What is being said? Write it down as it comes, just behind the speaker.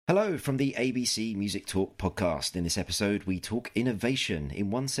Hello from the ABC Music Talk podcast. In this episode, we talk innovation in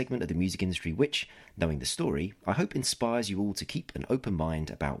one segment of the music industry which, knowing the story, I hope inspires you all to keep an open mind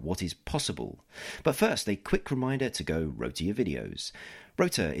about what is possible. But first, a quick reminder to go Rota your videos.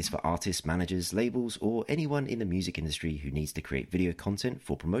 Rota is for artists, managers, labels, or anyone in the music industry who needs to create video content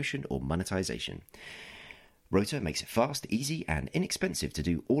for promotion or monetization. Rota makes it fast, easy, and inexpensive to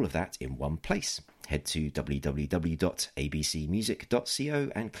do all of that in one place. Head to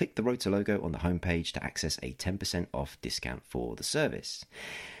www.abcmusic.co and click the Rota logo on the homepage to access a 10% off discount for the service.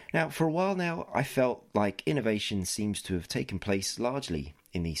 Now, for a while now, I felt like innovation seems to have taken place largely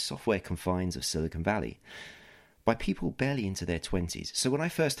in the software confines of Silicon Valley, by people barely into their 20s. So when I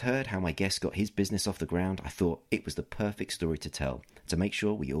first heard how my guest got his business off the ground, I thought it was the perfect story to tell, to make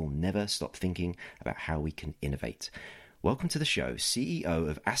sure we all never stop thinking about how we can innovate. Welcome to the show, CEO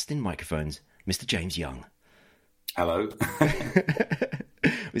of Aston Microphones, Mr. James Young. Hello.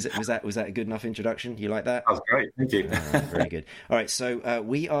 Was that a good enough introduction? You like that? That was great. Thank you. Very good. All right, so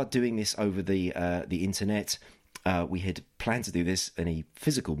we are doing this over the internet. We had planned to do this in a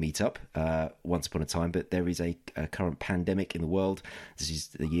physical meetup once upon a time, but there is a current pandemic in the world. This is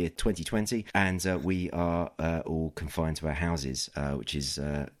the year 2020, and we are all confined to our houses, which is,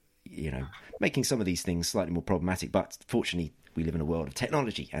 making some of these things slightly more problematic. But fortunately, we live in a world of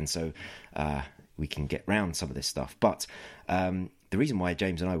technology, and so we can get round some of this stuff. But the reason why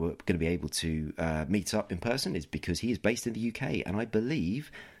James and I were going to be able to meet up in person is because he is based in the UK, and I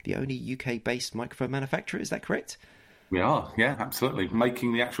believe the only UK-based microphone manufacturer. Is that correct? We are, yeah, absolutely.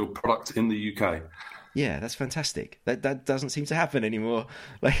 Making the actual product in the UK. Yeah, that's fantastic. That doesn't seem to happen anymore.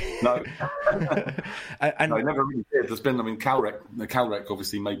 No. And no, it never really did. There's been, Calrec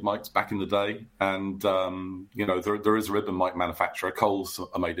obviously made mics back in the day, and there is a ribbon mic manufacturer. Coles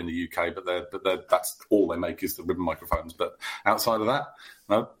are made in the UK, but that's all they make is the ribbon microphones. But outside of that,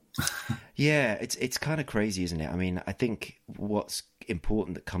 no. Yeah, it's kind of crazy, isn't it? I mean, I think what's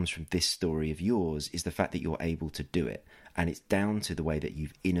important that comes from this story of yours is the fact that you're able to do it. And it's down to the way that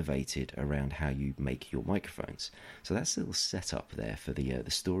you've innovated around how you make your microphones. So that's a little setup there for the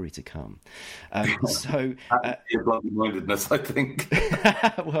story to come. Your blunt-mindedness, I think.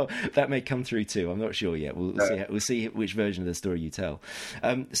 Well, that may come through too. I'm not sure yet. We'll see which version of the story you tell.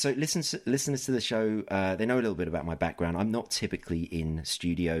 So listeners to the show, they know a little bit about my background. I'm not typically in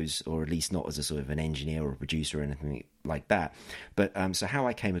studios, or at least not as a sort of an engineer or a producer or anything like that. But so how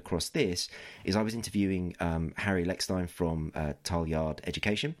I came across this is I was interviewing Harry Lechstein from Taleyard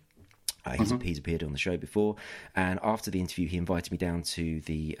Education. He's appeared on the show before, and after the interview he invited me down to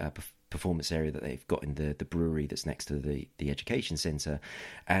the performance area that they've got in the brewery that's next to the education centre,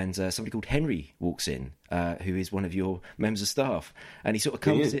 and somebody called Henry walks in, who is one of your members of staff, and he sort of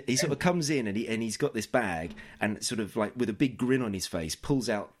comes in and he's got this bag, and sort of like with a big grin on his face pulls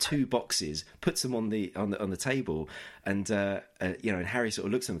out two boxes, puts them on the table, and and Harry sort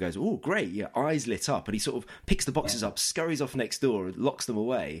of looks at them and goes, "Oh, great!" Yeah, eyes lit up, and he sort of picks the boxes up, scurries off next door, locks them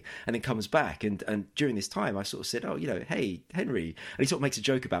away, and then comes back. And during this time, I sort of said, "Oh, hey, Henry," and he sort of makes a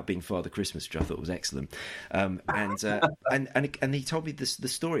joke about being Father Christmas, which I thought was excellent. And he told me the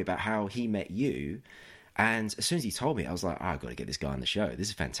story about how he met you. And as soon as he told me, I was like, I've got to get this guy on the show. This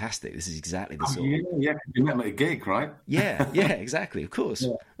is fantastic. This is exactly the sort of... Yeah, you met him at a gig, right? Yeah, exactly. Of course.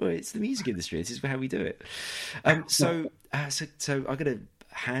 Yeah. Well, it's the music industry. This is how we do it. So I'm going to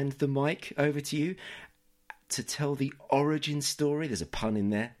hand the mic over to you to tell the origin story. There's a pun in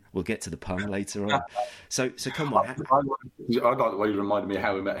there. We'll get to the pun later on. So come on. I like the way you reminded me of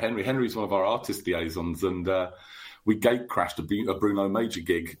how we met Henry. Henry's one of our artist liaisons, and... we gate crashed a Bruno Major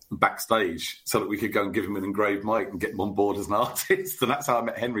gig backstage so that we could go and give him an engraved mic and get him on board as an artist. And that's how I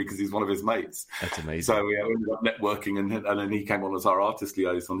met Henry, because he's one of his mates. That's amazing. So we ended up networking, and then he came on as our artist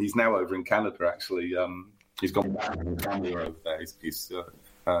liaison. He's now over in Canada, actually. He's gone back to his family over there.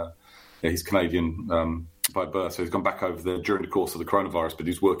 He's Canadian by birth, so he's gone back over there during the course of the coronavirus, but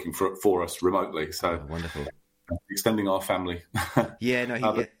he's working for us remotely. So wonderful. Extending our family. Yeah,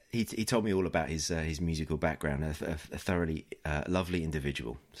 no, he told me all about his musical background. A thoroughly lovely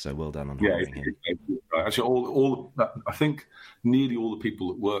individual. So well done on hiring him. Right. Actually, I think nearly all the people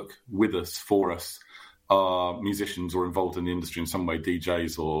that work with us, for us, are musicians or involved in the industry in some way,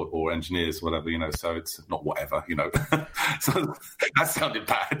 DJs or engineers, whatever, so it's not whatever, So that sounded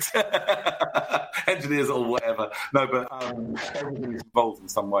bad. Engineers or whatever. No, but everybody's involved in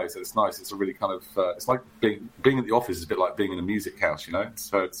some way, so it's nice. It's a really kind of, it's like being at the office is a bit like being in a music house,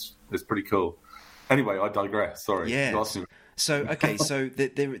 So it's pretty cool. Anyway, I digress. Sorry. Yeah. So, okay, so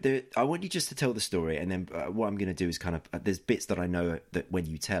I want you just to tell the story, and then what I'm going to do is kind of there's bits that I know that when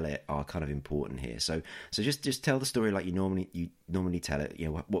you tell it are kind of important here. So just tell the story like you normally tell it. You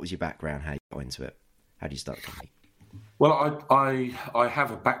know, what was your background? How you got into it? How do you start the company? Well, I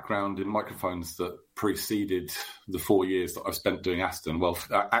have a background in microphones that preceded the 4 years that I've spent doing Aston. Well,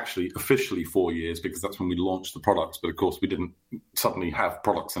 actually, officially 4 years, because that's when we launched the products. But of course, we didn't suddenly have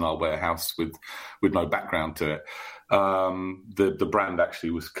products in our warehouse with no background to it. The brand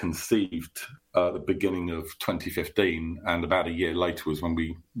actually was conceived at the beginning of 2015, and about a year later was when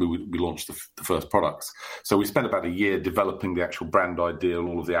we launched the first products. So we spent about a year developing the actual brand idea and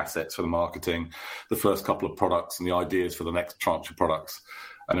all of the assets for the marketing, the first couple of products and the ideas for the next tranche of products,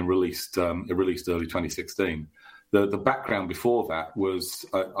 and then released early 2016. The background before that was,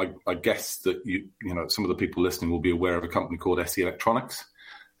 I guess that you know some of the people listening will be aware of a company called SE Electronics,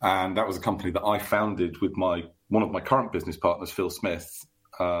 and that was a company that I founded with one of my current business partners, Phil Smith,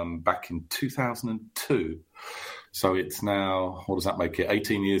 back in 2002. So it's now, what does that make it?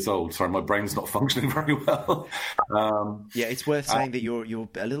 18 years old. Sorry, my brain's not functioning very well. Yeah, it's worth saying that you're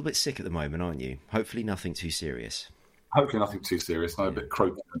a little bit sick at the moment, aren't you? Hopefully nothing too serious. Hopefully nothing too serious. I'm a bit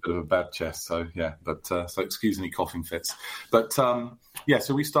croaky, a bit of a bad chest. So yeah, but so excuse any coughing fits. But yeah,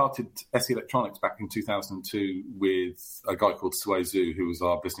 so we started SE Electronics back in 2002 with a guy called Sui Zhu, who was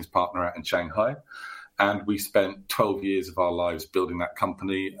our business partner out in Shanghai. And we spent 12 years of our lives building that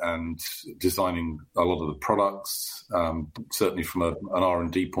company and designing a lot of the products, certainly from an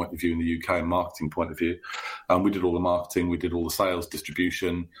R&D point of view in the UK and marketing point of view. We did all the marketing, we did all the sales,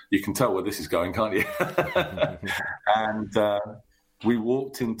 distribution. You can tell where this is going, can't you? And we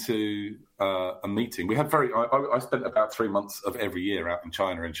walked into a meeting. We had I spent about 3 months of every year out in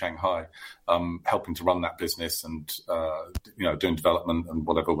China and Shanghai, helping to run that business and doing development and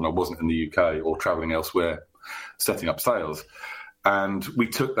whatever when I wasn't in the UK or traveling elsewhere, setting up sales. And we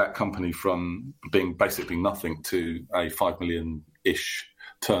took that company from being basically nothing to a 5 million-ish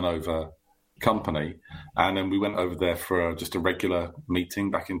turnover company. And then we went over there for just a regular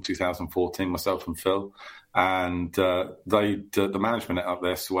meeting back in 2014, myself and Phil. And the management out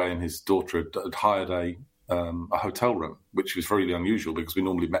there, Sui and his daughter, had hired a hotel room, which was really unusual because we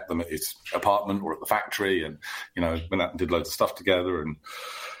normally met them at his apartment or at the factory, and went out and did loads of stuff together. And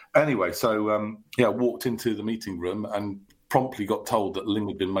anyway, so walked into the meeting room and promptly got told that Ling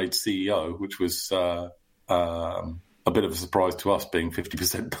had been made CEO, which was a bit of a surprise to us, being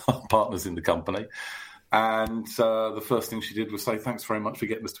 50% partners in the company. And the first thing she did was say, thanks very much for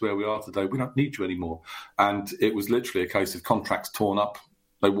getting us to where we are today. We don't need you anymore. And it was literally a case of contracts torn up.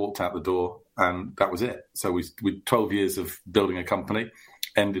 They walked out the door and that was it. So we 12 years of building a company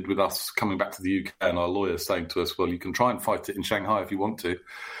ended with us coming back to the UK and our lawyers saying to us, well, you can try and fight it in Shanghai if you want to.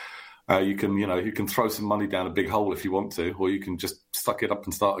 You can throw some money down a big hole if you want to, or you can just suck it up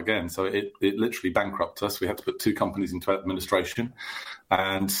and start again. So it literally bankrupted us. We had to put 2 companies into administration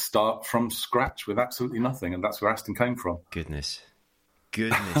and start from scratch with absolutely nothing. And that's where Aston came from. Goodness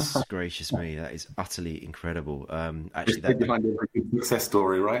gracious me, that is utterly incredible. Actually, that success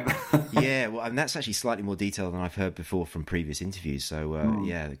story, right? Yeah, well, and that's actually slightly more detailed than I've heard before from previous interviews. So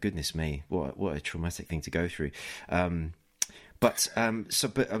yeah, goodness me, what a traumatic thing to go through. But I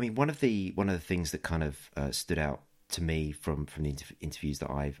mean, one of the things that kind of stood out to me from the interviews that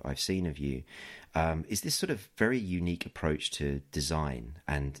I've seen of you is this sort of very unique approach to design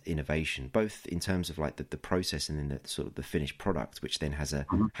and innovation, both in terms of like the process and then the sort of the finished product, which then has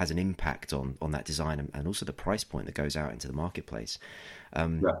an impact on that design and also the price point that goes out into the marketplace.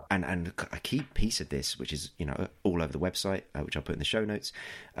 And a key piece of this, which is all over the website, which I'll put in the show notes,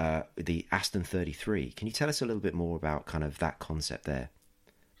 the Aston 33. Can you tell us a little bit more about kind of that concept there?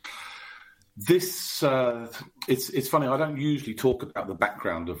 This it's funny. I don't usually talk about the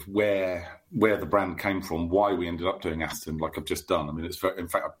background of where the brand came from, why we ended up doing Aston, like I've just done. I mean, in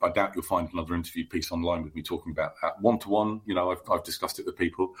fact, I doubt you'll find another interview piece online with me talking about that one-to-one. I've discussed it with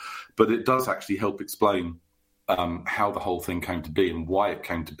people, but it does actually help explain how the whole thing came to be and why it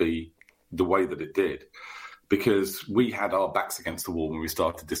came to be the way that it did. Because we had our backs against the wall when we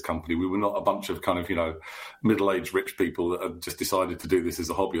started this company. We were not a bunch of kind of, middle-aged rich people that had just decided to do this as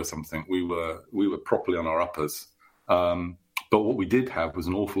a hobby or something. We were properly on our uppers. But what we did have was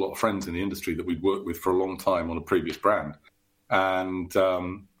an awful lot of friends in the industry that we'd worked with for a long time on a previous brand. And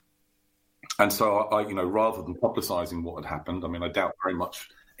so I rather than publicising what had happened, I mean, I doubt very much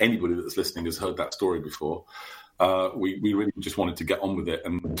anybody that's listening has heard that story before. We really just wanted to get on with it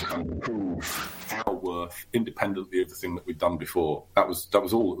and prove our worth independently of the thing that we'd done before. That was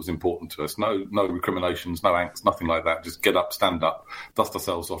all that was important to us. No recriminations, no angst, nothing like that. Just get up, stand up, dust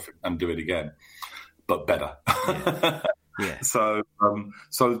ourselves off and do it again, but better. Yeah.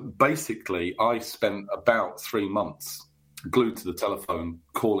 So basically, I spent about 3 months glued to the telephone,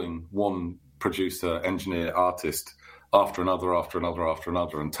 calling one producer, engineer, artist after another,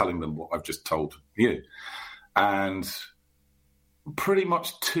 and telling them what I've just told you. And pretty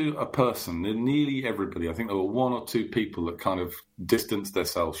much to a person, nearly everybody, I think there were 1 or 2 people that kind of distanced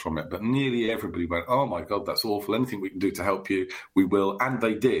themselves from it, but nearly everybody went, "Oh my God, that's awful. Anything we can do to help you, we will." And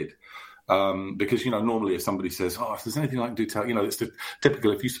they did. Because, normally if somebody says, "Oh, if there's anything I can do to help," it's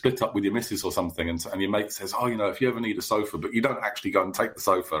typical if you split up with your missus or something and your mate says, "Oh, if you ever need a sofa," but you don't actually go and take the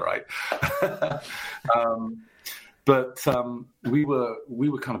sofa, right? But we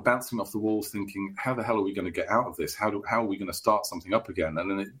were kind of bouncing off the walls thinking, how the hell are we going to get out of this? How are we going to start something up again? And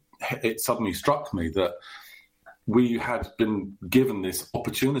then it suddenly struck me that we had been given this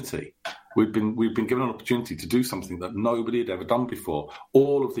opportunity. We've been given an opportunity to do something that nobody had ever done before.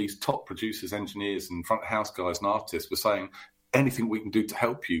 All of these top producers, engineers, and front of house guys and artists were saying, "Anything we can do to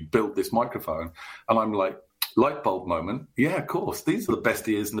help you build this microphone." And I'm like, light bulb moment. Yeah, of course. These are the best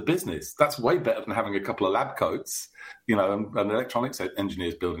ears in the business. That's way better than having a couple of lab coats, and electronics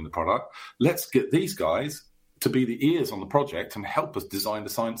engineers building the product. Let's get these guys to be the ears on the project and help us design the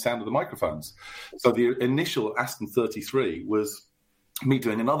sound of the microphones. So the initial Aston 33 was me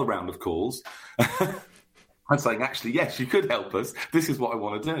doing another round of calls and saying, actually, yes, you could help us. This is what I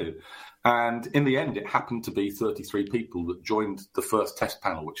want to do. And in the end, it happened to be 33 people that joined the first test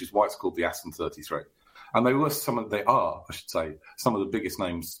panel, which is why it's called the Aston 33. And they are, some of the biggest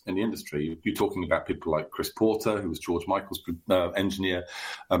names in the industry. You're talking about people like Chris Porter, who was George Michael's engineer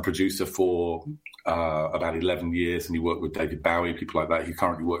and producer for about 11 years, and he worked with David Bowie, people like that. He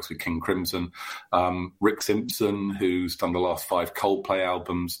currently works with King Crimson. Rick Simpson, who's done the last 5 Coldplay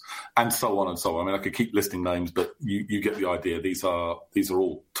albums, and so on and so on. I mean, I could keep listing names, but you get the idea. These are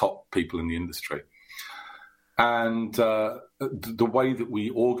all top people in the industry. And the way that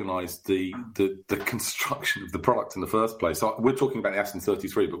we organised the construction of the product in the first place. So we're talking about the Aston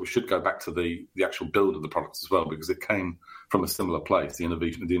 33, but we should go back to the actual build of the product as well, because it came from a similar place, the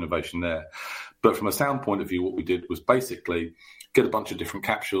innovation there. But from a sound point of view, what we did was basically get a bunch of different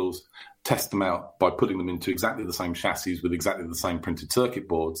capsules, test them out by putting them into exactly the same chassis with exactly the same printed circuit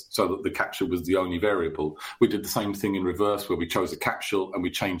boards, so that the capsule was the only variable. We did the same thing in reverse, where we chose a capsule and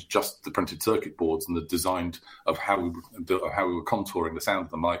we changed just the printed circuit boards and the design of how we were contouring the sound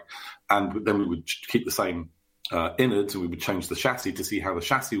of the mic. And then we would keep the same innards, and we would change the chassis to see how the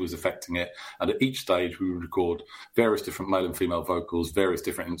chassis was affecting it. And at each stage, we would record various different male and female vocals, various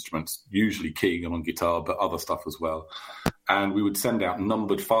different instruments, usually keying and on guitar, but other stuff as well. And we would send out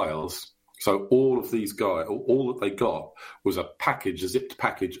numbered files. So all of these guys, all that they got was a zipped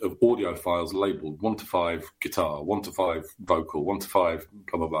package of audio files labelled 1 to 5 guitar, 1 to 5 vocal, 1 to 5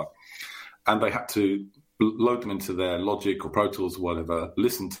 blah, blah, blah. And they had to load them into their Logic or Pro Tools or whatever,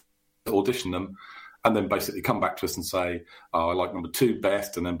 listen to audition them, and then basically come back to us and say, "Oh, I like number 2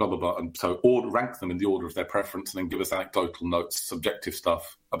 best," and then blah, blah, blah. And so rank them in the order of their preference, and then give us anecdotal notes, subjective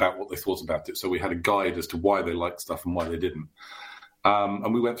stuff about what they thought about it. So we had a guide as to why they liked stuff and why they didn't.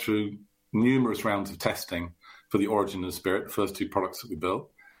 And we went through numerous rounds of testing for the Origin and the Spirit, the first 2 products that we built.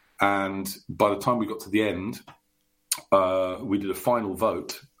 And by the time we got to the end, we did a final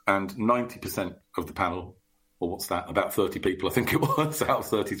vote, and 90% of the panel, or what's that, about 30 people, I think it was, out of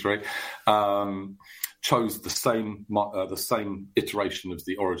 33, chose the same iteration of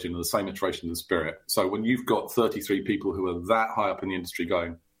the Origin and the same iteration of the Spirit. So when you've got 33 people who are that high up in the industry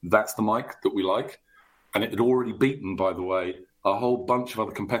going, "That's the mic that we like," and it had already beaten, by the way, a whole bunch of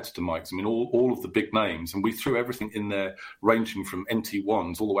other competitor mics. I mean, all of the big names, and we threw everything in there, ranging from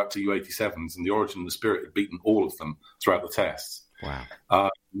NT1s all the way up to U87s, and the Origin and the Spirit had beaten all of them throughout the tests. Wow.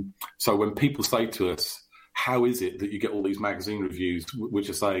 So when people say to us, "How is it that you get all these magazine reviews which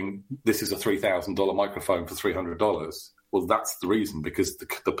are saying this is a $3,000 microphone for $300? Well, that's the reason, because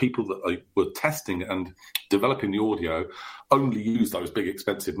the people that were testing and developing the audio only use those big,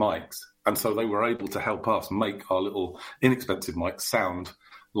 expensive mics. And so they were able to help us make our little inexpensive mics sound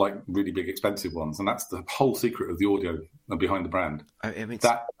like really big, expensive ones. And that's the whole secret of the audio behind the brand. I mean,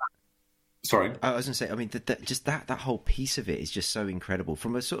 Sorry, I was going to say, I mean, that whole piece of it is just so incredible.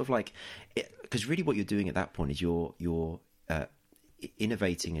 From a sort of like, because really what you're doing at that point is you're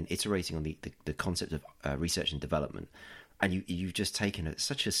innovating and iterating on the concept of research and development, and you've just taken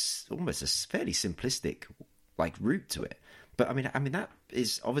almost a fairly simplistic like route to it. But I mean that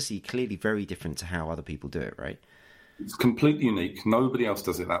is obviously clearly very different to how other people do it, right? It's completely unique. Nobody else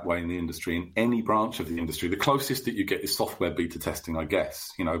does it that way in the industry, in any branch of the industry. The closest that you get is software beta testing, I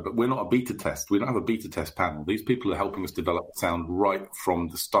guess, but we're not a beta test. We don't have a beta test panel. These people are helping us develop sound right from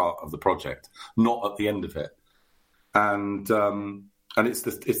the start of the project, not at the end of it. And it's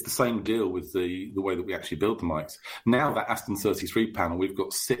the same deal with the way that we actually build the mics. Now that Aston 33 panel, we've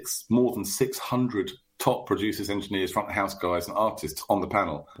got more than 600 top producers, engineers, front of house guys, and artists on the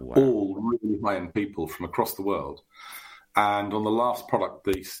panel. Wow. All really high-end people from across the world. And on the last product,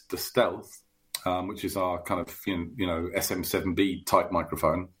 the Stealth, which is our kind of SM7B type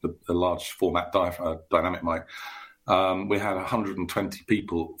microphone, the large format dynamic mic. We had 120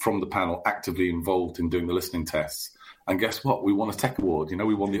 people from the panel actively involved in doing the listening tests. And guess what? We won a tech award.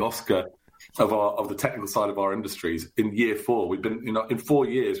 We won the Oscar of the technical side of our industries in year 4. We've been, in 4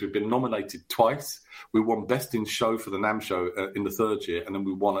 years, we've been nominated twice. We won Best in Show for the NAMM show in the 3rd year, and then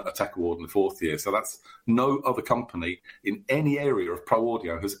we won a tech award in the 4th year. So that's no other company in any area of pro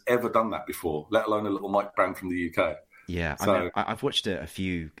audio has ever done that before, let alone a little mic brand from the UK. Yeah, so, I've watched a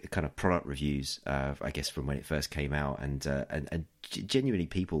few kind of product reviews, I guess, from when it first came out, and genuinely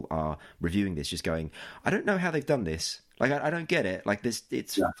people are reviewing this just going, I don't know how they've done this. Like, I don't get it. Like,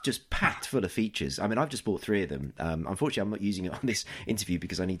 it's just packed full of features. I mean, I've just bought 3 of them. Unfortunately, I'm not using it on this interview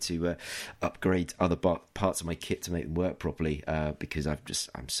because I need to upgrade other parts of my kit to make them work properly because I'm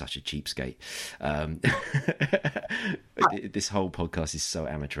such a cheapskate. This whole podcast is so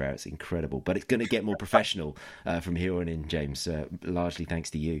amateur hour. It's incredible. But it's going to get more professional from here on in, James, largely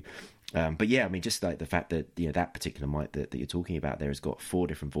thanks to you. But yeah, I mean, just like the fact that that particular mic that you're talking about there has got 4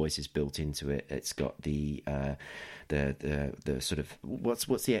 different voices built into it. It's got the sort of what's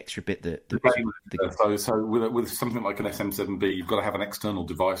the extra bit so with something like an SM7B, you've got to have an external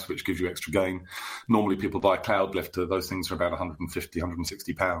device which gives you extra gain. Normally, people buy a cloud lifter; those things are about 150,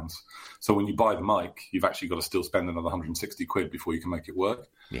 160 pounds. So when you buy the mic, you've actually got to still spend another 160 quid before you can make it work.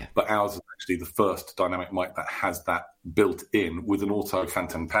 Yeah. But ours is actually the first dynamic mic that has that built in with an auto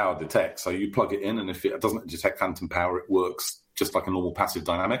phantom power detect. So you plug it in, and if it doesn't detect phantom power, it works just like a normal passive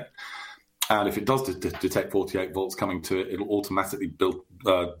dynamic. And if it does detect 48 volts coming to it, it'll automatically boot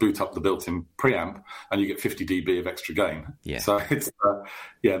up the built-in preamp, and you get 50 dB of extra gain. Yeah. So it's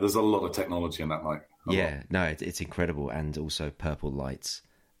there's a lot of technology in that mic. Yeah, no, it's incredible, and also purple lights.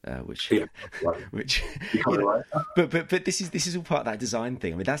 Which but this is all part of that design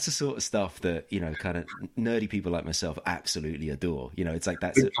thing. I mean, that's the sort of stuff that kind of nerdy people like myself absolutely adore. It's like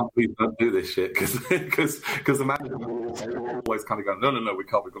that's we don't do this shit because the manager will always kind of go, no, we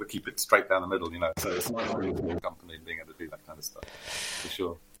can't. We've got to keep it straight down the middle. So it's nice for the company being able to do that kind of stuff for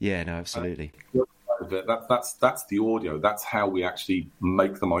sure. Yeah, no, absolutely. That's the audio. That's how we actually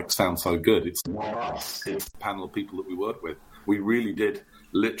make the mic sound so good. It's not us. It's the panel of people that we work with. We really did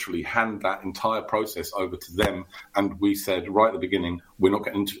literally hand that entire process over to them, and we said right at the beginning, we're not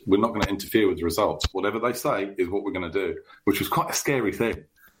going to interfere with the results. Whatever they say is what we're going to do, which was quite a scary thing.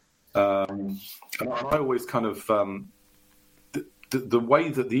 And I always kind of the way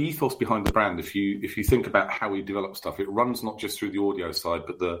that the ethos behind the brand, if you think about how we develop stuff, it runs not just through the audio side,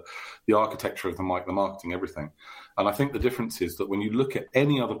 but the architecture of the mic, the marketing, everything. And I think the difference is that when you look at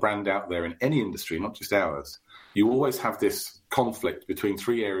any other brand out there in any industry, not just ours, you always have this conflict between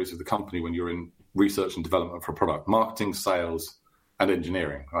 3 areas of the company when you're in research and development for a product: marketing, sales, and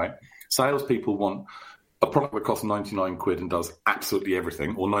engineering, right? Salespeople want a product that costs 99 quid and does absolutely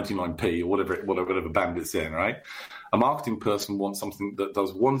everything, or 99p, or whatever band it's in, right? A marketing person wants something that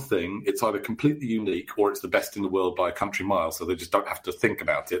does one thing. It's either completely unique or it's the best in the world by a country mile, so they just don't have to think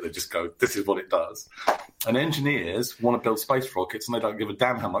about it. They just go, this is what it does. And engineers want to build space rockets, and they don't give a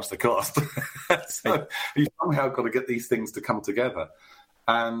damn how much they cost. So you've somehow got to get these things to come together.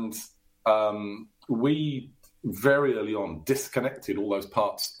 And we very early on disconnected all those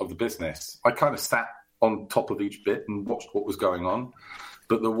parts of the business. I kind of sat on top of each bit and watched what was going on,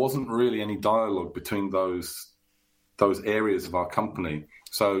 but there wasn't really any dialogue between those areas of our company.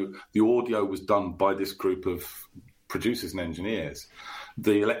 So the audio was done by this group of producers and engineers.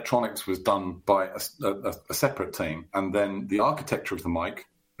 The electronics was done by a separate team, and then the architecture of the mic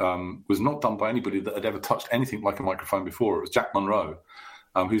was not done by anybody that had ever touched anything like a microphone before. It was Jack Monroe,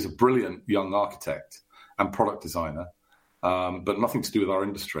 who's a brilliant young architect and product designer, but nothing to do with our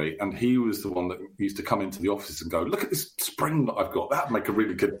industry. And he was the one that used to come into the office and go, look at this spring that I've got. That'd make a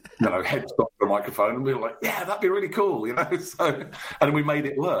really good, headstock for a microphone. And we were like, yeah, that'd be really cool, So, and we made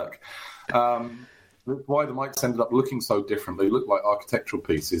it work. Why the mics ended up looking so different. They looked like architectural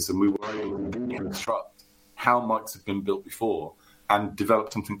pieces, and we were able to reconstruct how mics have been built before and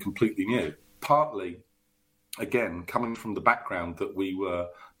develop something completely new. Partly, again, coming from the background that we were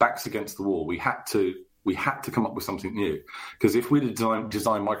backs against the wall, we had to come up with something new. Because if we'd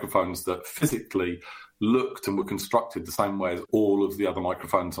designed microphones that physically looked and were constructed the same way as all of the other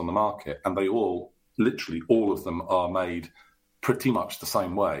microphones on the market, and literally all of them are made pretty much the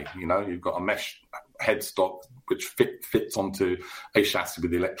same way. You've got a mesh headstock which fits onto a chassis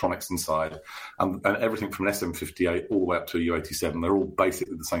with the electronics inside, and everything from an SM58 all the way up to a U87. They're all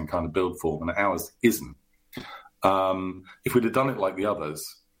basically the same kind of build form, and ours isn't. If we'd have done it like the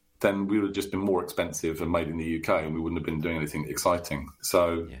others, then we would have just been more expensive and made in the UK, and we wouldn't have been doing anything exciting.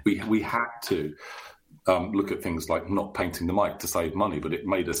 So we had to look at things like not painting the mic to save money, but it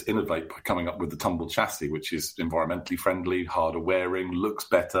made us innovate by coming up with the tumbled chassis, which is environmentally friendly, harder wearing, looks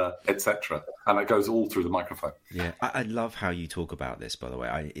better, etc. And it goes all through the microphone. Yeah, I love how you talk about this, by the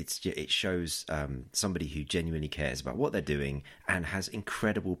way. It shows somebody who genuinely cares about what they're doing and has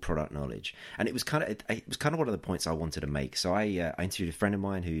incredible product knowledge. And it was kind of one of the points I wanted to make. So I interviewed a friend of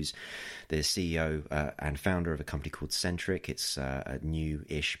mine who's the CEO and founder of a company called Centric. It's a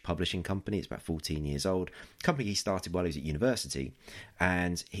new-ish publishing company. It's about 14 years old. Company he started while he was at university.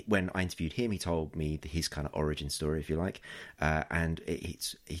 And when I interviewed him, he told me his kind of origin story, if you like. And he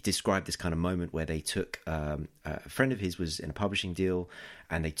described this kind of moment where they took a friend of his was in a publishing deal,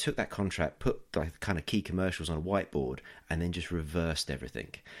 and they took that contract, put like kind of key commercials on a whiteboard, and then just reversed everything.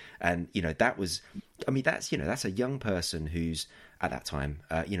 And that's a young person who's at that time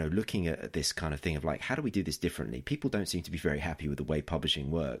looking at this kind of thing of like, how do we do this differently? People don't seem to be very happy with the way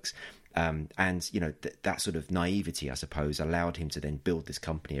publishing works. That sort of naivety, I suppose, allowed him to then build this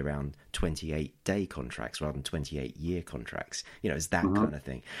company around 28-day contracts rather than 28-year contracts. It's that kind of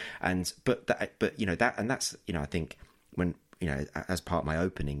thing. And that's I think when as part of my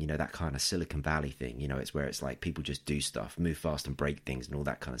opening, that kind of Silicon Valley thing, it's where it's like people just do stuff, move fast and break things and all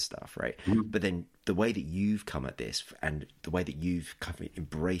that kind of stuff, right? Mm-hmm. But then the way that you've come at this and the way that you've kind of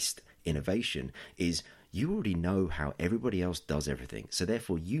embraced innovation is you already know how everybody else does everything. So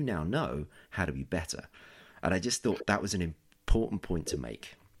therefore you now know how to be better. And I just thought that was an important point to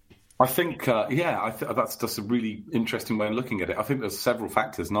make. I think, that's just a really interesting way of looking at it. I think there's several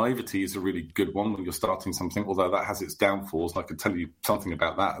factors. Naivety is a really good one when you're starting something, although that has its downfalls. I could tell you something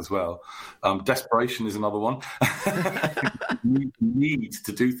about that as well. Desperation is another one. You need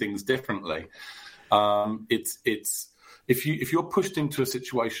to do things differently. If you're pushed into a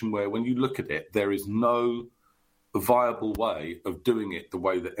situation where when you look at it, there is no viable way of doing it the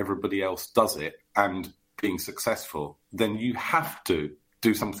way that everybody else does it and being successful, then you have to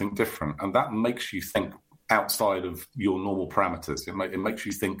do something different, and that makes you think outside of your normal parameters. It makes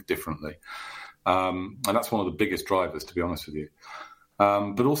you think differently, and that's one of the biggest drivers, to be honest with you.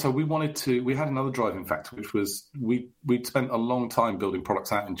 But also, we had another driving factor, which was we'd spent a long time building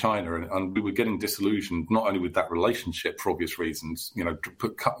products out in China, and we were getting disillusioned not only with that relationship for obvious reasons,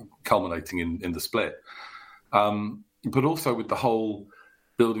 culminating in the split, but also with the whole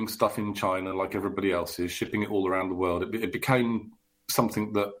building stuff in China like everybody else is, shipping it all around the world. It became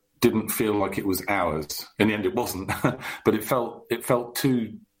something that didn't feel like it was ours. In the end, it wasn't, but it felt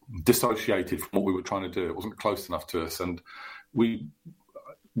too dissociated from what we were trying to do. It wasn't close enough to us, and we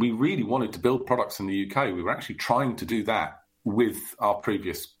really wanted to build products in the UK. We were actually trying to do that with our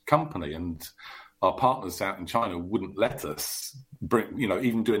previous company, and our partners out in China wouldn't let us bring,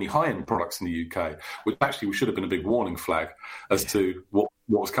 even do any high-end products in the UK, which actually should have been a big warning flag as to what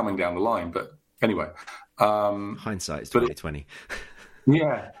was coming down the line. But anyway, hindsight is 2020.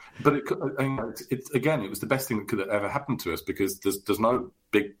 Yeah, but it was the best thing that could have ever happened to us, because there's no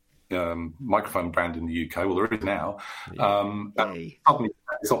big microphone brand in the UK. Well, there is now. And suddenly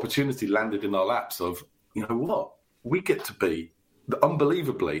this opportunity landed in our laps of, we get to be,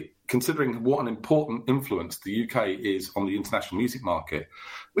 unbelievably, considering what an important influence the UK is on the international music market,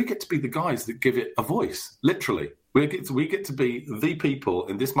 we get to be the guys that give it a voice, literally. We get to be the people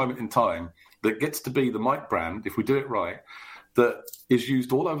in this moment in time that gets to be the mic brand, if we do it right, that is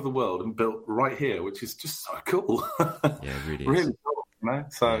used all over the world and built right here, which is just so cool. Yeah, it really is. Cool,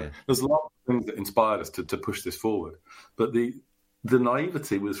 So there's a lot of things that inspired us to push this forward. But the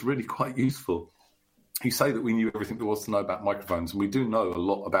naivety was really quite useful. You say that we knew everything there was to know about microphones, and we do know a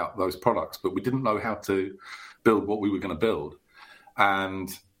lot about those products, but we didn't know how to build what we were going to build. And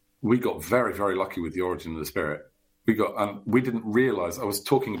we got very, very lucky with the Origin of the Spirit. We didn't realise, I was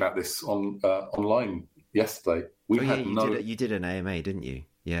talking about this online yesterday. You did an AMA, didn't you?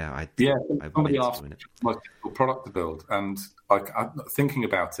 Yeah, somebody asked me my product to build, and thinking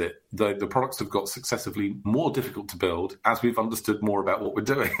about it, the products have got successively more difficult to build as we've understood more about what we're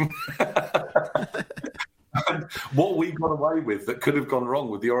doing. And what we got away with that could have gone wrong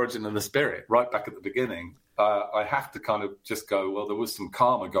with the Origin and the Spirit right back at the beginning, I have to kind of just go, well, there was some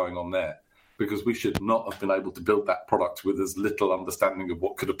karma going on there, because we should not have been able to build that product with as little understanding of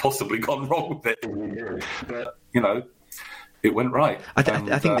what could have possibly gone wrong with it. But, it went right. I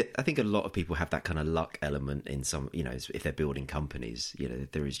think a lot of people have that kind of luck element in some, if they're building companies,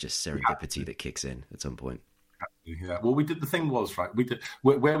 there is just serendipity that kicks in at some point. Yeah. Well, the thing was, right,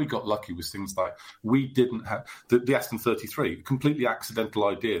 where we got lucky was things like we didn't have the Aston 33, a completely accidental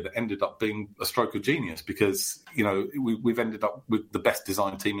idea that ended up being a stroke of genius because, we've ended up with the best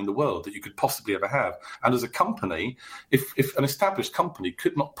design team in the world that you could possibly ever have. And as a company, if an established company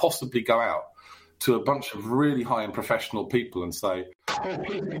could not possibly go out to a bunch of really high-end professional people and say,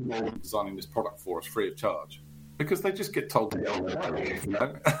 "Oh, designing this product for us free of charge," because they just get told to get on their way,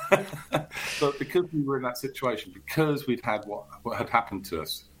 But because we were in that situation, because we'd had what had happened to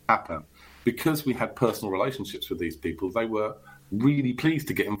us happen, because we had personal relationships with these people, they were really pleased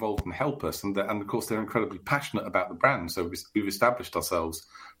to get involved and help us. And of course, they're incredibly passionate about the brand. So we've established ourselves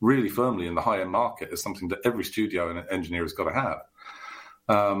really firmly in the high-end market as something that every studio and engineer has got to have.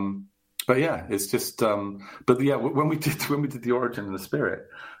 But yeah, it's just. But yeah, when we did the Origin and the Spirit,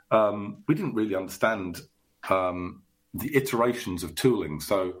 we didn't really understand the iterations of tooling.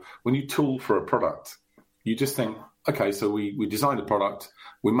 So when you tool for a product, you just think, okay, so we design a product,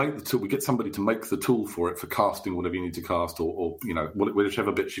 we make the tool, we get somebody to make the tool for it for casting whatever you need to cast, or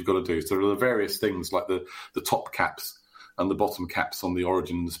whichever bits you've got to do. So there are various things like the top caps and the bottom caps on the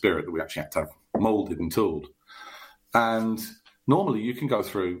Origin and the Spirit that we actually had to have molded and tooled. And normally you can go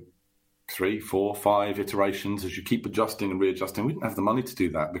through 3, 4, 5 iterations as you keep adjusting and readjusting. We didn't have the money to do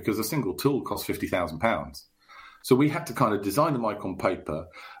that because a single tool costs £50,000. So we had to kind of design the mic on paper,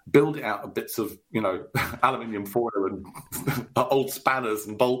 build it out of bits of, aluminium foil and old spanners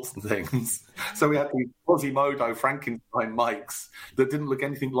and bolts and things. So we had these Quasimodo Frankenstein mics that didn't look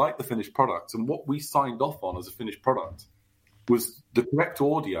anything like the finished product. And what we signed off on as a finished product was the correct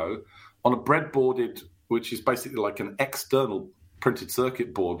audio on a breadboarded, which is basically like an external printed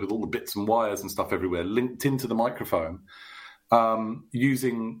circuit board with all the bits and wires and stuff everywhere linked into the microphone,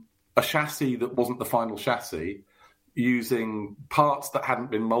 using a chassis that wasn't the final chassis, using parts that hadn't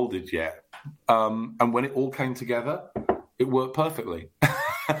been molded yet. And when it all came together, it worked perfectly.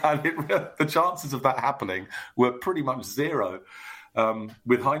 And the chances of that happening were pretty much zero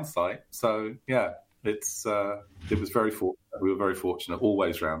with hindsight. So, yeah, it was very fortunate. We were very fortunate all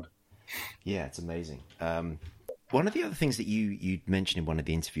ways round. Yeah, it's amazing. One of the other things that you mentioned in one of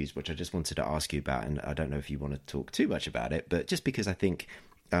the interviews, which I just wanted to ask you about, and I don't know if you want to talk too much about it, but just because I think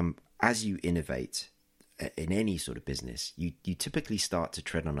as you innovate in any sort of business, you typically start to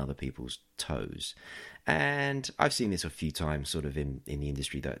tread on other people's toes. And I've seen this a few times sort of in the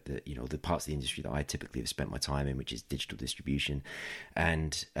industry that the parts of the industry that I typically have spent my time in, which is digital distribution.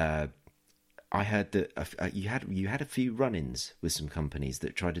 And I heard that you had a few run-ins with some companies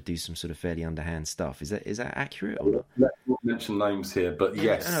that tried to do some sort of fairly underhand stuff. Is that accurate or not? Let's not mention names here, but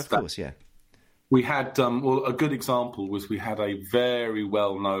yes, of course, yeah. We had a good example was we had a very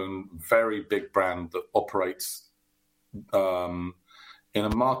well-known, very big brand that operates in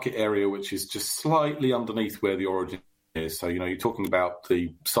a market area which is just slightly underneath where the Origin is. So you're talking about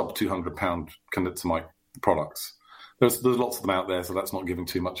the sub £200 condenser mic products. There's lots of them out there, so that's not giving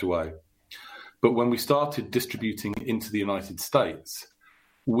too much away. But when we started distributing into the United States,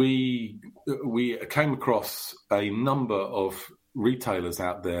 we came across a number of retailers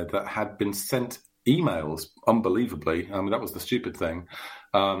out there that had been sent emails, unbelievably. I mean, that was the stupid thing.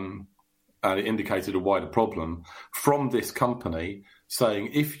 And it indicated a wider problem from this company saying,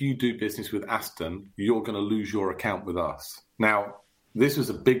 if you do business with Aston, you're going to lose your account with us. Now, this was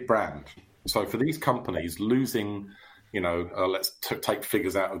a big brand. So for these companies, losing... let's take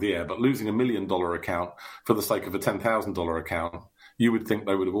figures out of the air, but losing $1 million account for the sake of a $10,000 account, you would think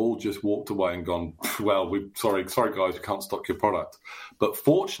they would have all just walked away and gone, well, sorry guys, we can't stock your product. But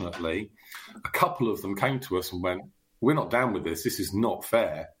fortunately, a couple of them came to us and went, we're not down with this. This is not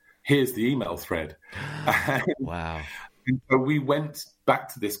fair. Here's the email thread. Wow. And so we went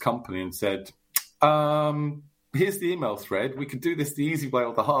back to this company and said, here's the email thread. We could do this the easy way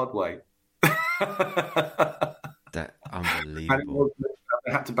or the hard way. That unbelievable. And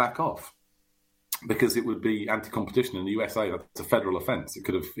they had to back off because it would be anti-competition in the USA. That's a federal offence. It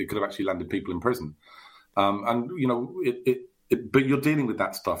could have actually landed people in prison. But you're dealing with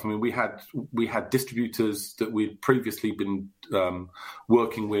that stuff. I mean, we had distributors that we'd previously been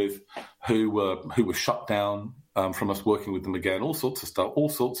working with who were shut down from us working with them again. All sorts of stuff, all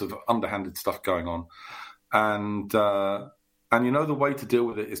sorts of underhanded stuff going on, and the way to deal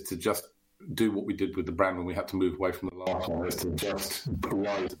with it is to just do what we did with the brand when we had to move away from the large one, is to just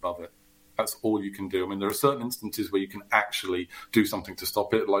rise above it. That's all you can do. I mean, there are certain instances where you can actually do something to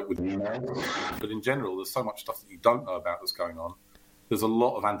stop it, like with email. But in general, there's so much stuff that you don't know about that's going on. There's a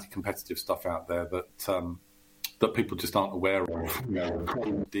lot of anti-competitive stuff out there that that people just aren't aware of. You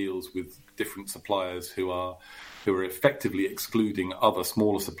know, deals with different suppliers who are effectively excluding other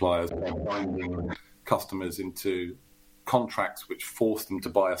smaller suppliers, binding customers into contracts which force them to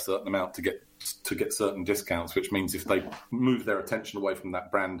buy a certain amount to get certain discounts, which means if they move their attention away from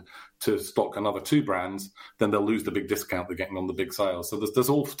that brand to stock another 2 brands, then they'll lose the big discount they're getting on the big sales. So there's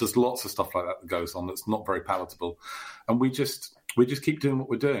lots of stuff like that goes on that's not very palatable, and we just keep doing what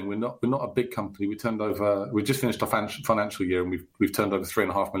we're doing. We're not a big company. We just finished our financial year, and we've turned over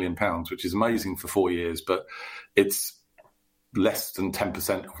 £3.5 million, which is amazing for 4 years, but it's less than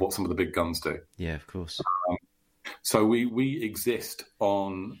 10% of what some of the big guns do. Yeah, of course. So we exist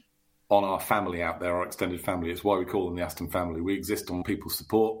on our family out there, our extended family. It's why we call them the Aston family. We exist on people's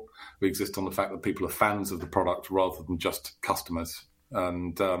support. We exist on the fact that people are fans of the product rather than just customers.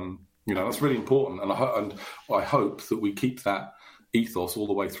 And, that's really important. And I hope that we keep that ethos all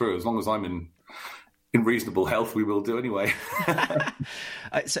the way through. As long as I'm in reasonable health, we will do anyway.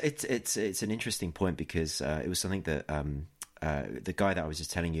 So it's an interesting point, because it was something that the guy that I was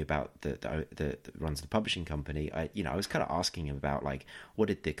just telling you about that runs the publishing company, I was kind of asking him about, like, what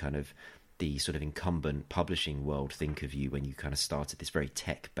did the sort of incumbent publishing world think of you when you kind of started this very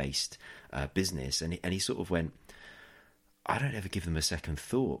tech-based business, and he sort of went, I don't ever give them a second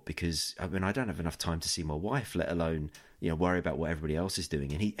thought, because I don't have enough time to see my wife, let alone worry about what everybody else is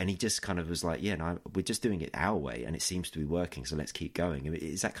doing. And he just kind of was like, yeah, no, we're just doing it our way, and it seems to be working, so let's keep going.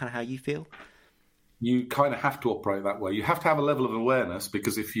 Is that kind of how you feel? You kind of have to operate that way. You have to have a level of awareness,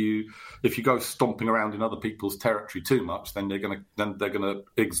 because if you go stomping around in other people's territory too much, then they're going to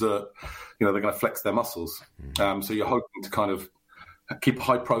exert, they're going to flex their muscles. So you're hoping to kind of keep a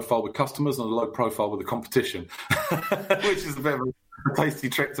high profile with customers and a low profile with the competition, which is a bit of a tasty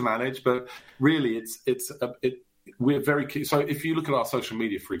trick to manage. But really, we're very key. So if you look at our social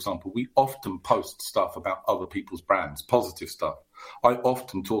media, for example, we often post stuff about other people's brands, positive stuff. I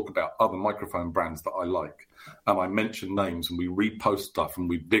often talk about other microphone brands that I like, and I mention names, and we repost stuff, and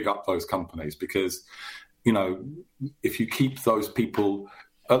we big up those companies, because, if you keep those people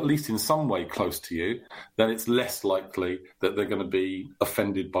at least in some way close to you, then it's less likely that they're going to be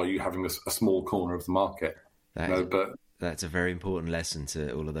offended by you having a small corner of the market. That's a very important lesson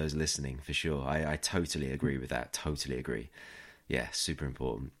to all of those listening, for sure. I totally agree with that. Totally agree. Yeah, super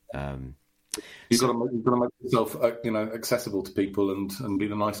important. You've got to make yourself, accessible to people and be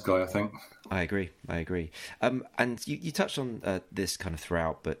the nice guy, I think. I agree. And you touched on this kind of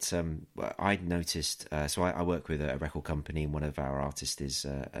throughout, but I noticed, so I work with a record company, and one of our artists is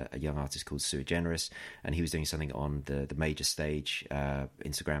a young artist called Sui Generous, and he was doing something on the Major Stage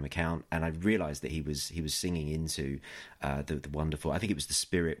Instagram account, and I realised that he was singing into the wonderful, I think it was The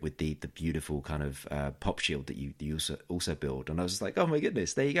Spirit, with the beautiful kind of pop shield that you also build, and I was just like, oh my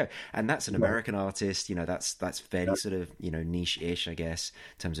goodness, there you go. And that's an American artist, that's fairly sort of niche-ish, I guess,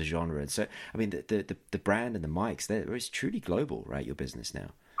 in terms of genre. And so, I mean, the brand and the mics, it's truly global, right? Your business now.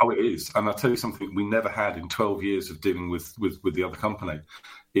 Oh, it is. And I'll tell you something we never had in 12 years of dealing with the other company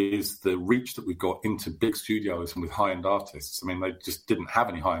is the reach that we've got into big studios and with high-end artists. I mean, they just didn't have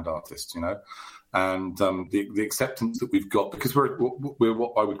any high-end artists, and the acceptance that we've got, because we're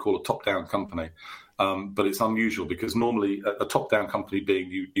what I would call a top-down company. But it's unusual, because normally a top-down company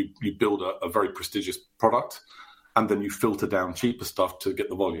being you build a very prestigious product, and then you filter down cheaper stuff to get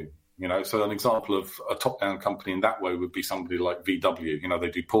the volume. So an example of a top-down company in that way would be somebody like VW. They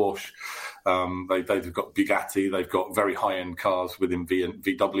do Porsche, they've got Bugatti, they've got very high-end cars within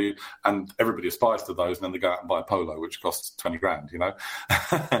VW, and everybody aspires to those, and then they go out and buy a Polo, which costs 20 grand.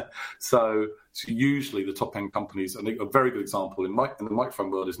 So usually the top-end companies, and a very good example in the microphone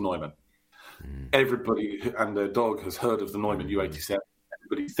world is Neumann. Everybody and their dog has heard of the Neumann U87.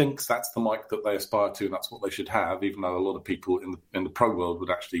 Everybody thinks that's the mic that they aspire to, and that's what they should have, even though a lot of people in the pro world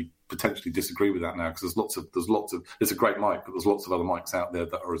would actually potentially disagree with that now, because there's lots of it's a great mic, but there's lots of other mics out there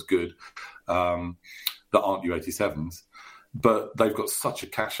that are as good that aren't U87s. But they've got such a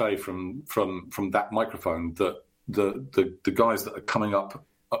cachet from that microphone that the guys that are coming up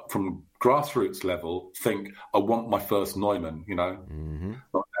from grassroots level think, I want my first Neumann,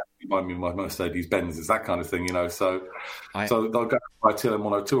 Remind me of my Mercedes Benz, it's that kind of thing, So they'll go buy a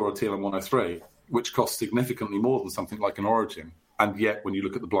TLM102 or a TLM103, which costs significantly more than something like an Origin. And yet, when you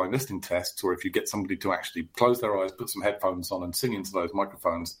look at the blind listening tests, or if you get somebody to actually close their eyes, put some headphones on, and sing into those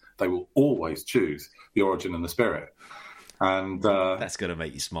microphones, they will always choose the Origin and the Spirit. And that's going to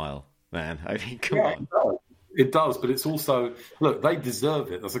make you smile, man. I mean, come on. It does, but it's also, look, they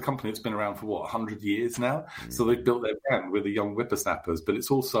deserve it. As a company that's been around for, 100 years now? So they've built their brand with the young whippersnappers, but it's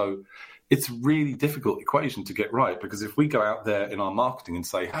a really difficult equation to get right, because if we go out there in our marketing and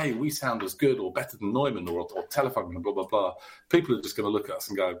say, hey, we sound as good or better than Neumann or Telefunken and blah, blah, blah, people are just going to look at us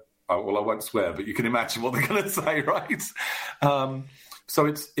and go, oh, well, I won't swear, but you can imagine what they're going to say, right?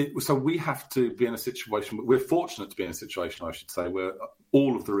 So we have to be in a situation, we're fortunate to be in a situation, I should say, where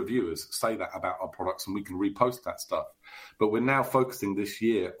all of the reviewers say that about our products and we can repost that stuff. But we're now focusing this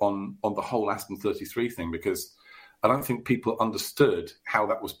year on the whole Aston 33 thing, because I don't think people understood how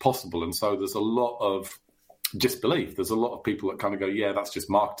that was possible. And so there's a lot of disbelief. There's a lot of people that kind of go, yeah, that's just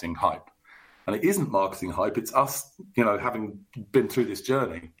marketing hype. And it isn't marketing hype. It's us, having been through this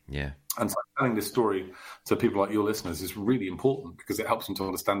journey. Yeah. And so telling this story to people like your listeners is really important, because it helps them to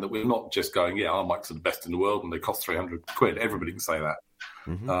understand that we're not just going, yeah, our mics are the best in the world and they cost 300 quid. Everybody can say that.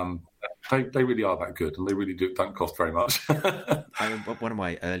 Mm-hmm. They really are that good, and they really don't cost very much. One of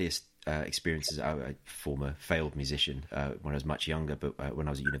my earliest experiences, a former failed musician when I was much younger, but when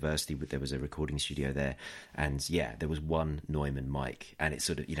I was at university, there was a recording studio there, and there was one Neumann mic, and it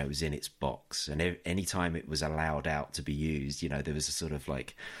sort of, it was in its box, and any time it was allowed out to be used, there was a sort of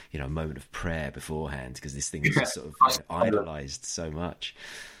like, a moment of prayer beforehand, because this thing was just sort of idolized so much.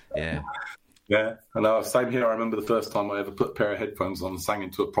 Yeah, and same here. I remember the first time I ever put a pair of headphones on and sang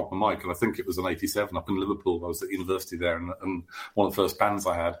into a proper mic, and I think it was an 87 up in Liverpool. I was at university there, and one of the first bands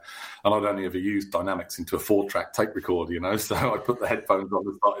I had, and I'd only ever used Dynamics into a 4-track tape recorder, so I put the headphones on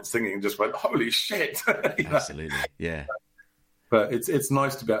and started singing and just went, holy shit. Absolutely, yeah. But it's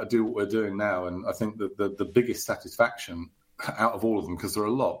nice to be able to do what we're doing now, and I think that the biggest satisfaction out of all of them, because there are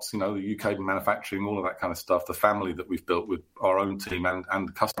lots, the UK manufacturing, all of that kind of stuff, the family that we've built with our own team and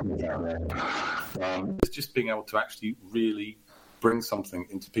the customers out there, it's just being able to actually really bring something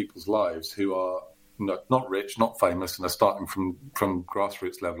into people's lives who are not rich, not famous, and are starting from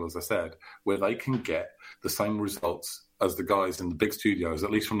grassroots level, as I said, where they can get the same results as the guys in the big studios,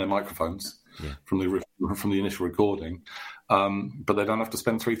 at least from their microphones, from the initial recording, but they don't have to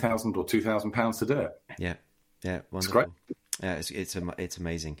spend £3,000 or £2,000 to do it. Yeah, wonderful. It's great. It's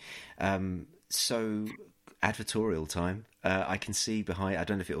amazing. So advertorial time. I can see behind. I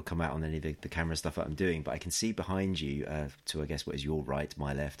don't know if it will come out on any of the camera stuff that I'm doing, but I can see behind you, to I guess what is your right,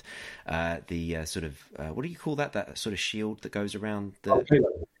 my left, the sort of what do you call that? That sort of shield that goes around the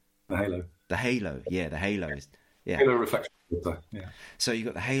halo. The halo, yeah, the halo. Yeah. Halo reflection. Yeah. So you've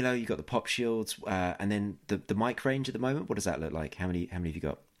got the halo, you've got the pop shields, and then the mic range at the moment. What does that look like? How many have you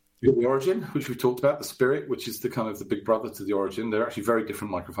got? You've got the Origin, which we've talked about, the Spirit, which is the kind of the big brother to the Origin. They're actually very different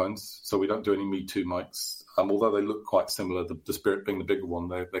microphones, so we don't do any Me Too mics. Although they look quite similar, the Spirit being the bigger one,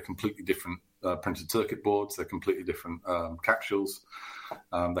 they're completely different printed circuit boards. They're completely different capsules.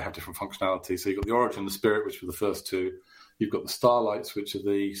 They have different functionality. So you've got the Origin, the Spirit, which were the first two. You've got the Starlights, which are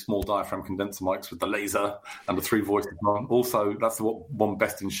the small diaphragm condenser mics with the laser and the 3 voices on. Also, that's the one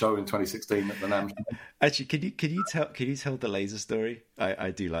best in show in 2016 at the NAMM. Actually, can you tell the laser story? I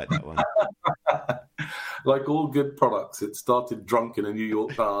do like that one. Like all good products, it started drunk in a New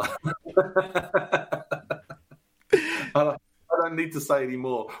York bar. I don't need to say any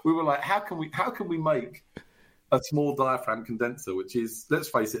more. We were like, how can we make a small diaphragm condenser, which is, let's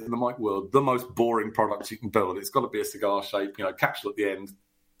face it, in the mic world, the most boring product you can build. It's got to be a cigar shape, capsule at the end.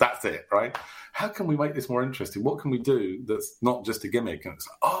 That's it, right? How can we make this more interesting? What can we do that's not just a gimmick? And it's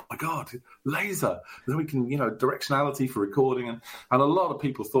like, oh my God, laser. Then we can, directionality for recording. And a lot of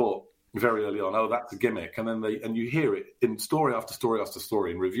people thought very early on, oh, that's a gimmick. And then you hear it in story after story after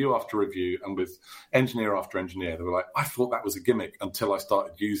story, in review after review, and with engineer after engineer. They were like, I thought that was a gimmick until I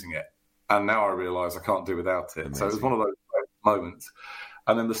started using it. And now I realise I can't do without it. Amazing. So it was one of those moments.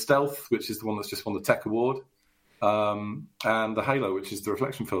 And then the Stealth, which is the one that's just won the Tech Award, and the Halo, which is the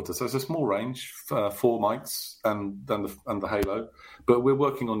reflection filter. So it's a small range, 4 mics and the Halo. But we're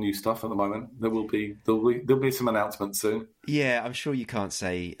working on new stuff at the moment. There'll be some announcements soon. Yeah, I'm sure you can't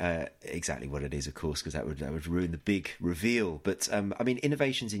say exactly what it is, of course, because that would ruin the big reveal. But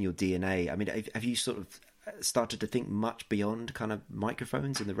innovations in your DNA. Have you sort of started to think much beyond kind of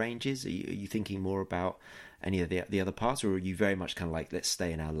microphones and the ranges? Are you thinking more about any of the other parts, or are you very much kind of like, let's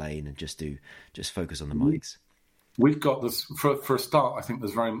stay in our lane and just focus on the mics? We've got this for a start. I think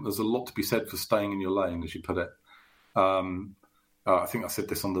there's a lot to be said for staying in your lane, as you put it. I think I said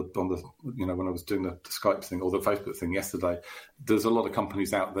this on the when I was doing the Skype thing or the Facebook thing yesterday. There's a lot of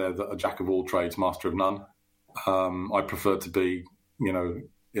companies out there that are jack of all trades, master of none. I prefer to be,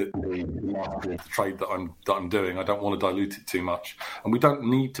 the trade that I'm doing. I don't want to dilute it too much, and we don't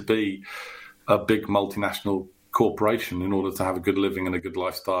need to be a big multinational corporation in order to have a good living and a good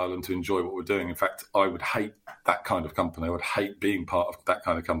lifestyle and to enjoy what we're doing. In fact, I would hate that kind of company. I would hate being part of that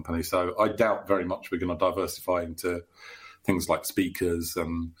kind of company. So I doubt very much we're going to diversify into things like speakers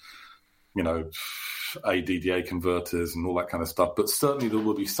and, ADDA converters and all that kind of stuff. But certainly there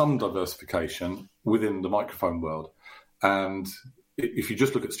will be some diversification within the microphone world. And if you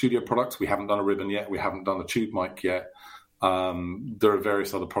just look at studio products, we haven't done a ribbon yet. We haven't done a tube mic yet. There are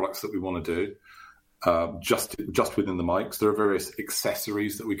various other products that we want to do. Just within the mics, there are various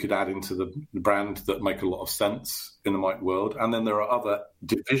accessories that we could add into the brand that make a lot of sense in the mic world, and then there are other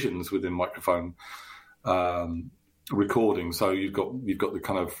divisions within microphone recording. So you've got the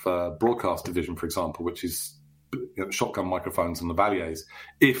kind of broadcast division, for example, which is shotgun microphones and lavaliers.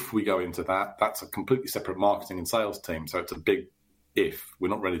 If we go into that, that's a completely separate marketing and sales team. So it's a big if. We're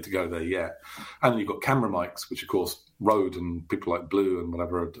not ready to go there yet. And then you've got camera mics, which of course Rode and people like Blue and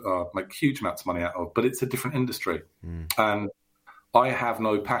whatever make huge amounts of money out of, but it's a different industry. And I have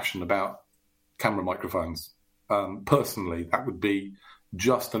no passion about camera microphones. Personally, that would be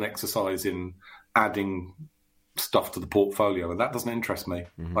just an exercise in adding stuff to the portfolio, and that doesn't interest me.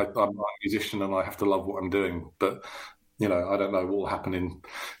 I'm a musician and I have to love what I'm doing, but I don't know what will happen in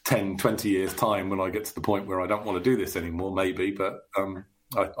 10, 20 years' time when I get to the point where I don't want to do this anymore, maybe. But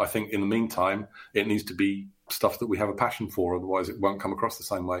I think in the meantime, it needs to be stuff that we have a passion for, otherwise it won't come across the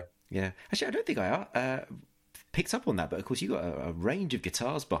same way. Yeah. Actually, I don't think I picked up on that, but of course you've got a range of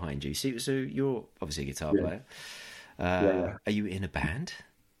guitars behind you. So you're obviously a guitar player. Yeah. Are you in a band?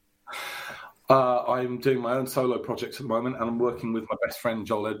 I'm doing my own solo projects at the moment, and I'm working with my best friend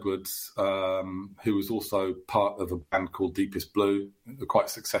Joel Edwards, who is also part of a band called Deepest Blue, a quite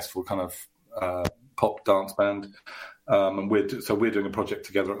successful kind of pop dance band. And we're doing a project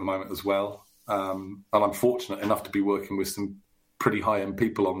together at the moment as well. And I'm fortunate enough to be working with some pretty high-end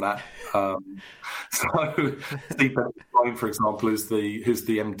people on that. So Steve Bryan, for example, who's the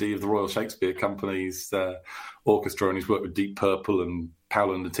MD of the Royal Shakespeare Company's orchestra, and he's worked with Deep Purple and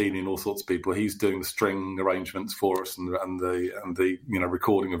Paolo Nutini and all sorts of people. He's doing the string arrangements for us and the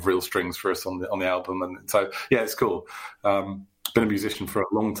recording of real strings for us on the album. And so it's cool. Been a musician for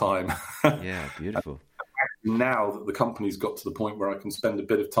a long time. Yeah, beautiful. Now that the company's got to the point where I can spend a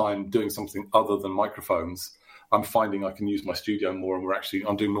bit of time doing something other than microphones, I'm finding I can use my studio more, and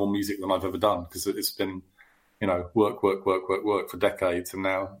I'm doing more music than I've ever done, because it's been, work for decades, and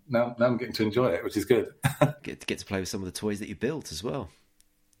now I'm getting to enjoy it, which is good. Get to play with some of the toys that you built as well.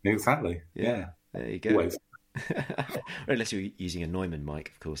 Exactly. Yeah. There you go. Always. Unless you're using a Neumann mic,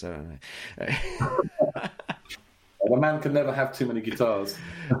 of course. I don't know. A man can never have too many guitars.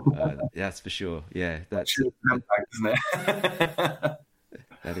 That's for sure. Yeah, that's handbag, isn't it?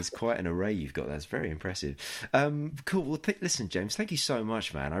 That is quite an array you've got. That's very impressive. Cool. Well, listen, James, thank you so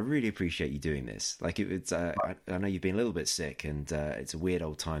much, man. I really appreciate you doing this. Like, I know you've been a little bit sick, and it's a weird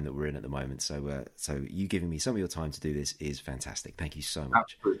old time that we're in at the moment. So you giving me some of your time to do this is fantastic. Thank you so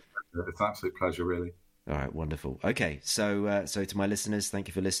much. Absolutely. It's an absolute pleasure, really. All right, wonderful. Okay, so to my listeners, thank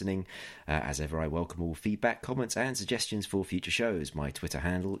you for listening. As ever, I welcome all feedback, comments, and suggestions for future shows. My Twitter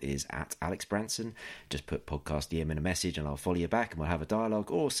handle is @AlexBranson. Just put Podcast DM in a message and I'll follow you back and we'll have a dialogue,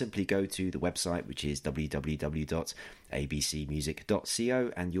 or simply go to the website, which is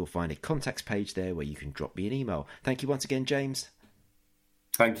www.abcmusic.co, and you'll find a contacts page there where you can drop me an email. Thank you once again, James.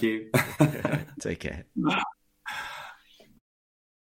 Thank you. Take care.